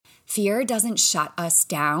Fear doesn't shut us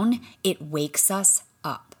down, it wakes us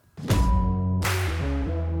up.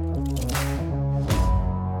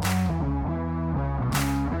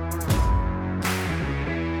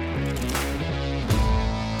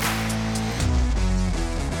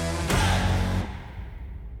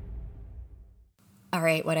 All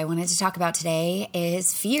right, what I wanted to talk about today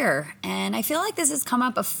is fear. And I feel like this has come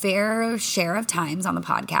up a fair share of times on the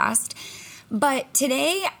podcast. But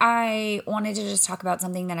today I wanted to just talk about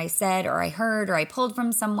something that I said or I heard or I pulled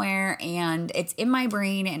from somewhere, and it's in my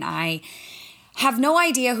brain and I have no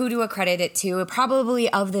idea who to accredit it to.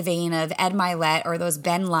 Probably of the vein of Ed Mylett or those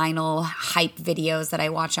Ben Lionel hype videos that I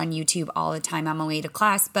watch on YouTube all the time on my way to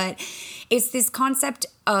class. But it's this concept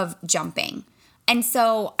of jumping. And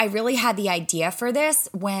so I really had the idea for this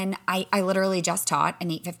when I literally just taught an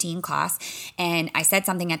 8:15 class, and I said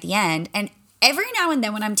something at the end, and every now and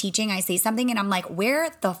then when I'm teaching, I say something and I'm like,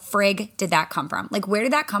 where the frig did that come from? Like, where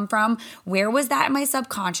did that come from? Where was that in my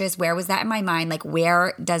subconscious? Where was that in my mind? Like,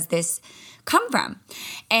 where does this come from?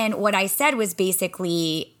 And what I said was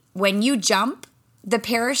basically, when you jump, the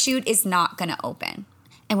parachute is not going to open.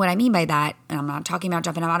 And what I mean by that, and I'm not talking about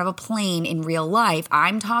jumping out of a plane in real life,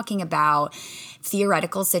 I'm talking about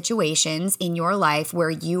theoretical situations in your life where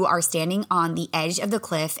you are standing on the edge of the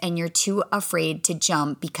cliff and you're too afraid to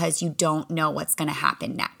jump because you don't know what's going to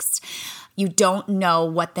happen next. You don't know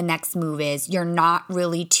what the next move is. You're not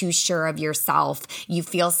really too sure of yourself. You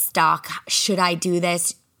feel stuck. Should I do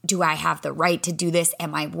this? Do I have the right to do this?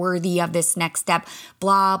 Am I worthy of this next step?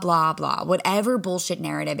 Blah, blah, blah. Whatever bullshit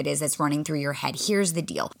narrative it is that's running through your head, here's the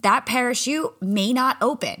deal. That parachute may not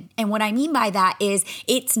open. And what I mean by that is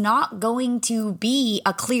it's not going to be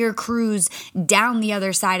a clear cruise down the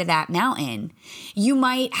other side of that mountain. You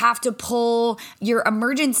might have to pull your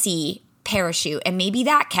emergency parachute, and maybe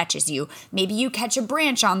that catches you. Maybe you catch a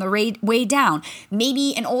branch on the way down.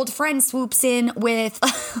 Maybe an old friend swoops in with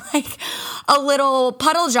like a little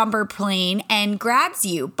puddle jumper plane and grabs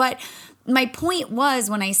you. But my point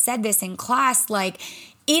was, when I said this in class, like,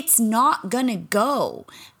 it's not gonna go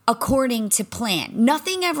according to plan.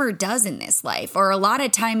 Nothing ever does in this life. Or a lot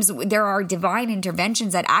of times there are divine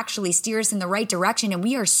interventions that actually steer us in the right direction, and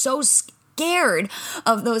we are so scared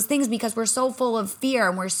of those things because we're so full of fear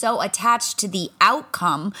and we're so attached to the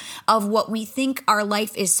outcome of what we think our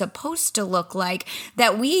life is supposed to look like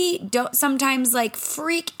that we don't sometimes like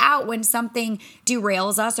freak out when something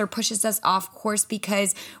derails us or pushes us off course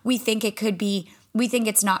because we think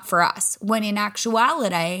it's not for us. When in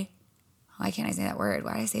actuality, why can't I say that word?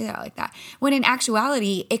 Why did I say that like that? When in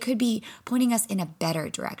actuality, it could be pointing us in a better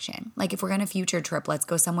direction. Like, if we're going to future trip, let's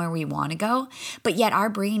go somewhere we want to go. But yet our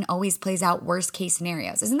brain always plays out worst case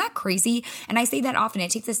scenarios. Isn't that crazy? And I say that often. It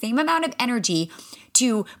takes the same amount of energy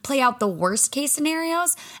to play out the worst case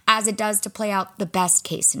scenarios as it does to play out the best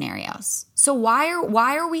case scenarios. So why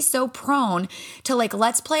are we so prone to, like,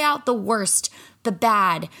 let's play out the worst, the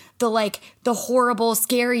bad, the horrible,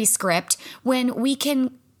 scary script when we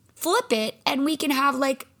can flip it and we can have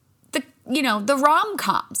like the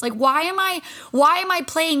rom-coms? Like, why am I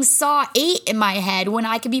playing Saw 8 in my head when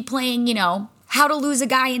I could be playing, How to Lose a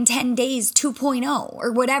Guy in 10 Days 2.0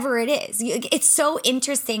 or whatever it is? It's so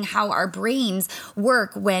interesting how our brains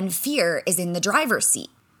work when fear is in the driver's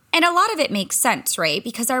seat. And a lot of it makes sense, right?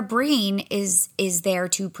 Because our brain is there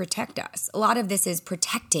to protect us. A lot of this is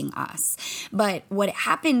protecting us. But what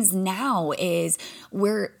happens now is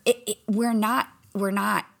we're not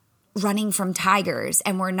running from tigers,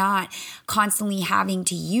 and we're not constantly having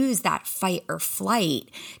to use that fight or flight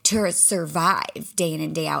to survive day in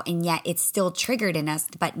and day out. And yet it's still triggered in us,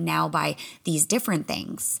 but now by these different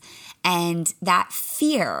things. And that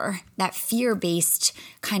fear-based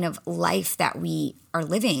kind of life that we are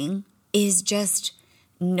living is just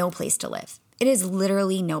no place to live. It is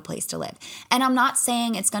literally no place to live. And I'm not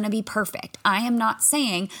saying it's going to be perfect. I am not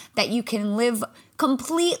saying that you can live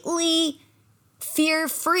completely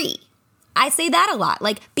fear-free. I say that a lot.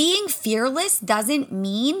 Like, being fearless doesn't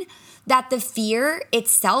mean that the fear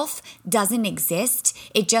itself doesn't exist.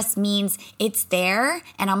 It just means it's there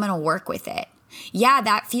and I'm going to work with it. Yeah,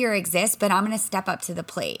 that fear exists, but I'm going to step up to the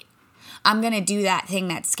plate. I'm going to do that thing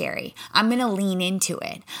that's scary. I'm going to lean into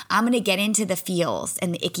it. I'm going to get into the feels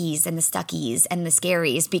and the ickies and the stuckies and the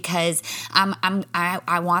scaries because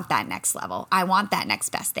I want that next level. I want that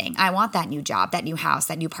next best thing. I want that new job, that new house,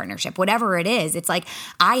 that new partnership, whatever it is. It's like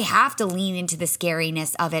I have to lean into the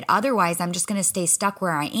scariness of it. Otherwise, I'm just going to stay stuck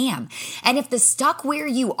where I am. And if the stuck where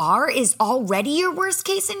you are is already your worst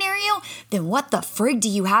case scenario, then what the frig do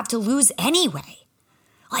you have to lose anyway?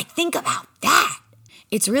 Like, think about that.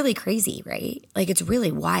 It's really crazy, right? Like, it's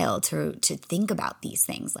really wild to think about these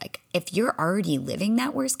things. Like, if you're already living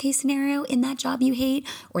that worst case scenario in that job you hate,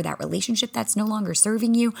 or that relationship that's no longer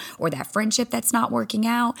serving you, or that friendship that's not working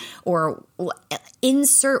out, or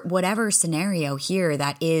insert whatever scenario here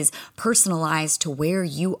that is personalized to where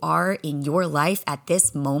you are in your life at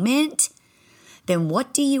this moment, then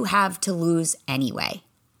what do you have to lose anyway?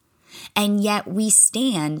 And yet we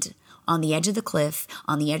stand on the edge of the cliff,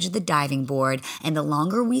 on the edge of the diving board, and the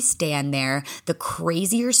longer we stand there, the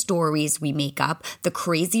crazier stories we make up, the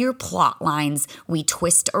crazier plot lines we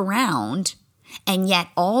twist around, and yet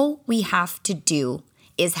all we have to do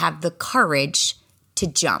is have the courage to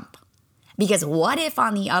jump. Because what if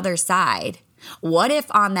on the other side, what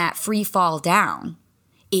if on that free fall down,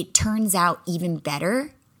 it turns out even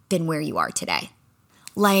better than where you are today?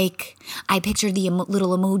 Like, I pictured the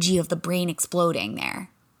little emoji of the brain exploding there.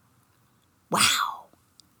 Wow.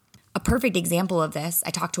 A perfect example of this, I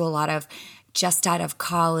talk to a lot of just out of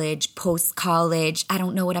college, post-college, I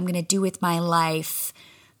don't know what I'm going to do with my life.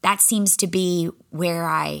 That seems to be where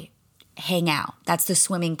I hang out. That's the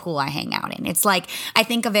swimming pool I hang out in. It's like, I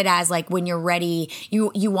think of it as like when you're ready,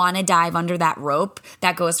 you want to dive under that rope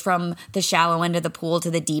that goes from the shallow end of the pool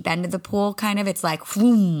to the deep end of the pool, kind of. It's like,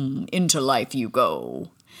 whoom, into life you go.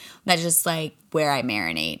 That's just like where I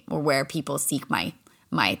marinate, or where people seek my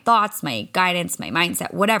thoughts, my guidance, my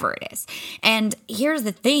mindset, whatever it is. And here's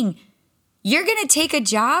the thing. You're going to take a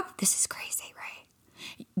job. This is crazy, right?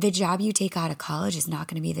 The job you take out of college is not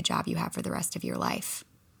going to be the job you have for the rest of your life.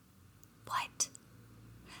 What?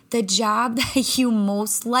 The job that you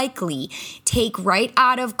most likely take right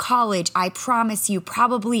out of college, I promise you,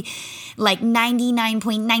 probably like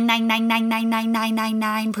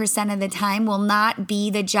 99.999999999% of the time will not be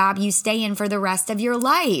the job you stay in for the rest of your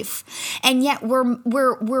life. And yet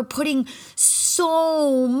we're putting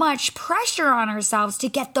so much pressure on ourselves to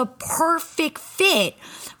get the perfect fit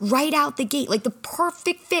right out the gate, like the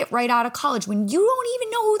perfect fit right out of college, when you don't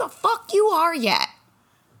even know who the fuck you are yet.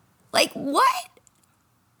 Like, what?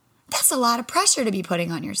 That's a lot of pressure to be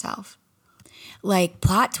putting on yourself. Like,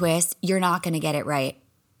 plot twist, you're not going to get it right.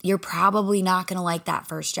 You're probably not going to like that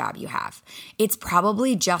first job you have. It's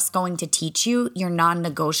probably just going to teach you your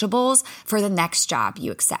non-negotiables for the next job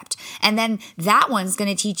you accept. And then that one's going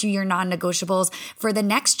to teach you your non-negotiables for the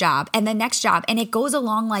next job and the next job. And it goes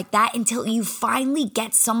along like that until you finally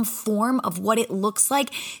get some form of what it looks like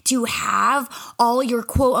to have all your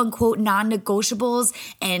quote unquote non-negotiables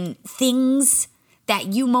and things that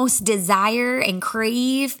you most desire and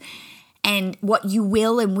crave, and what you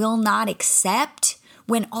will and will not accept.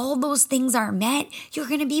 When all those things are met, you're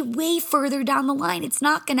going to be way further down the line. It's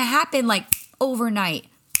not going to happen like overnight,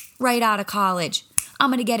 right out of college. I'm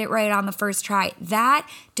going to get it right on the first try. That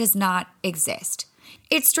does not exist.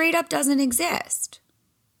 It straight up doesn't exist.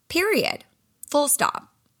 Period. Full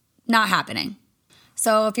stop. Not happening.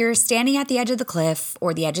 So if you're standing at the edge of the cliff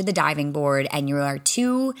or the edge of the diving board and you are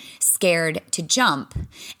too scared to jump,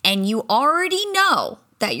 and you already know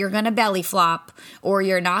that you're going to belly flop, or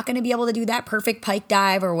you're not going to be able to do that perfect pike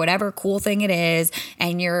dive or whatever cool thing it is,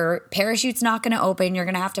 and your parachute's not going to open, you're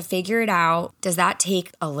going to have to figure it out. Does that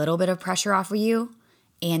take a little bit of pressure off of you?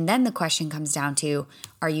 And then the question comes down to,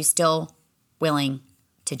 are you still willing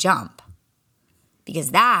to jump?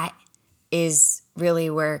 Because that is really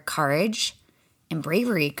where courage and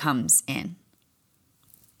bravery comes in.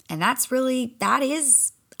 And that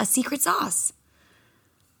is a secret sauce.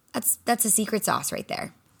 That's a secret sauce right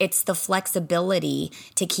there. It's the flexibility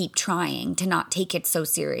to keep trying, to not take it so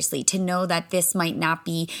seriously, to know that this might not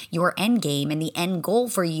be your end game and the end goal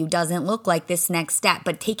for you doesn't look like this next step.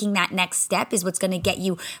 But taking that next step is what's going to get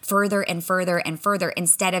you further and further and further,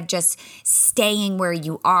 instead of just staying where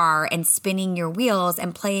you are and spinning your wheels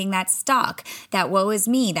and playing that stuck, that woe is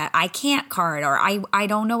me, that I can't card, or I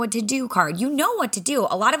don't know what to do card. You know what to do.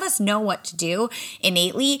 A lot of us know what to do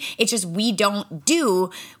innately. It's just we don't do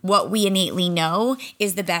what we innately know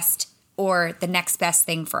is the best or the next best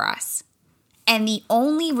thing for us. And the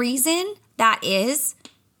only reason that is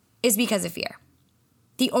because of fear.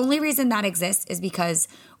 The only reason that exists is because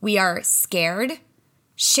we are scared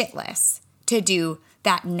shitless to do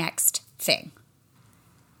that next thing.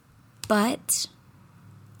 But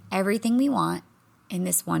everything we want in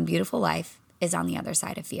this one beautiful life is on the other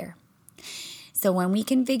side of fear. So when we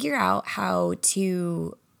can figure out how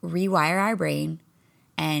to rewire our brain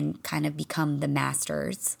and kind of become the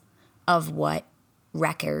masters of what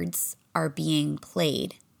records are being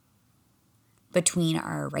played between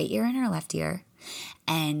our right ear and our left ear,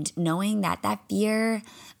 And knowing that that fear,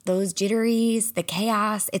 those jitteries, the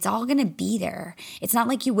chaos, it's all going to be there. It's not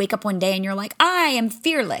like you wake up one day and you're like, I am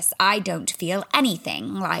fearless. I don't feel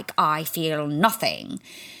anything. Like I feel nothing.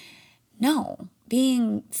 No,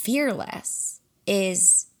 being fearless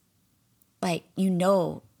is like,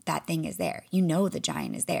 that thing is there. The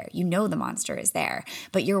giant is there. The monster is there,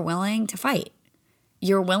 but you're willing to fight.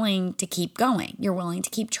 You're willing to keep going. You're willing to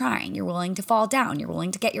keep trying. You're willing to fall down. You're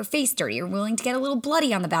willing to get your face dirty. You're willing to get a little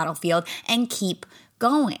bloody on the battlefield and keep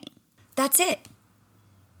going. That's it.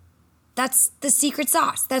 That's the secret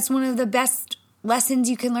sauce. That's one of the best lessons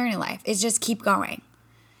you can learn in life is just keep going.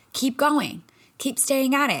 Keep going. Keep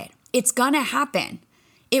staying at it. It's gonna happen.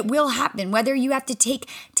 It will happen, whether you have to take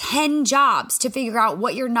 10 jobs to figure out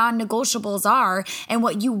what your non-negotiables are and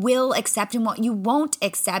what you will accept and what you won't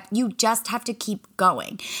accept. You just have to keep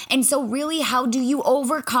going. And so really, how do you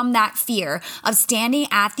overcome that fear of standing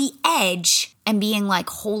at the edge and being like,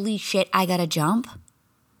 holy shit, I gotta jump?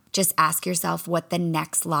 Just ask yourself what the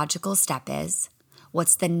next logical step is.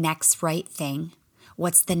 What's the next right thing?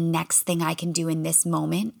 What's the next thing I can do in this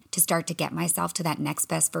moment to start to get myself to that next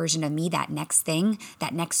best version of me, that next thing,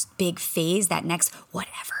 that next big phase, that next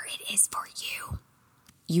whatever it is for you?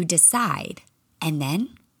 You decide, and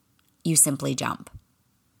then you simply jump.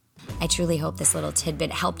 I truly hope this little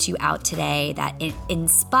tidbit helped you out today, that it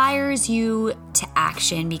inspires you to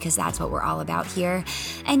action, because that's what we're all about here.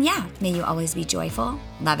 And yeah, may you always be joyful,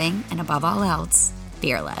 loving, and above all else,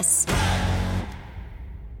 fearless.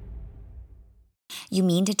 You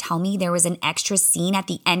mean to tell me there was an extra scene at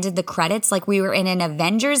the end of the credits like we were in an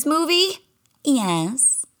Avengers movie?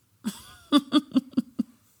 Yes.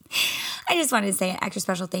 I just wanted to say an extra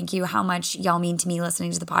special thank you, how much y'all mean to me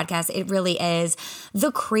listening to the podcast. It really is the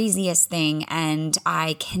craziest thing, and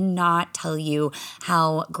I cannot tell you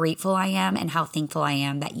how grateful I am and how thankful I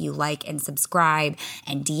am that you like and subscribe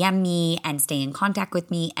and DM me and stay in contact with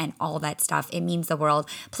me and all that stuff. It means the world.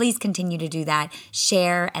 Please continue to do that.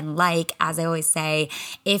 Share and like. As I always say,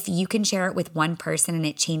 if you can share it with one person and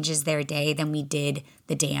it changes their day, then we did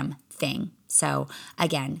the damn thing. So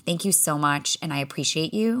again, thank you so much, and I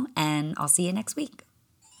appreciate you, and I'll see you next week.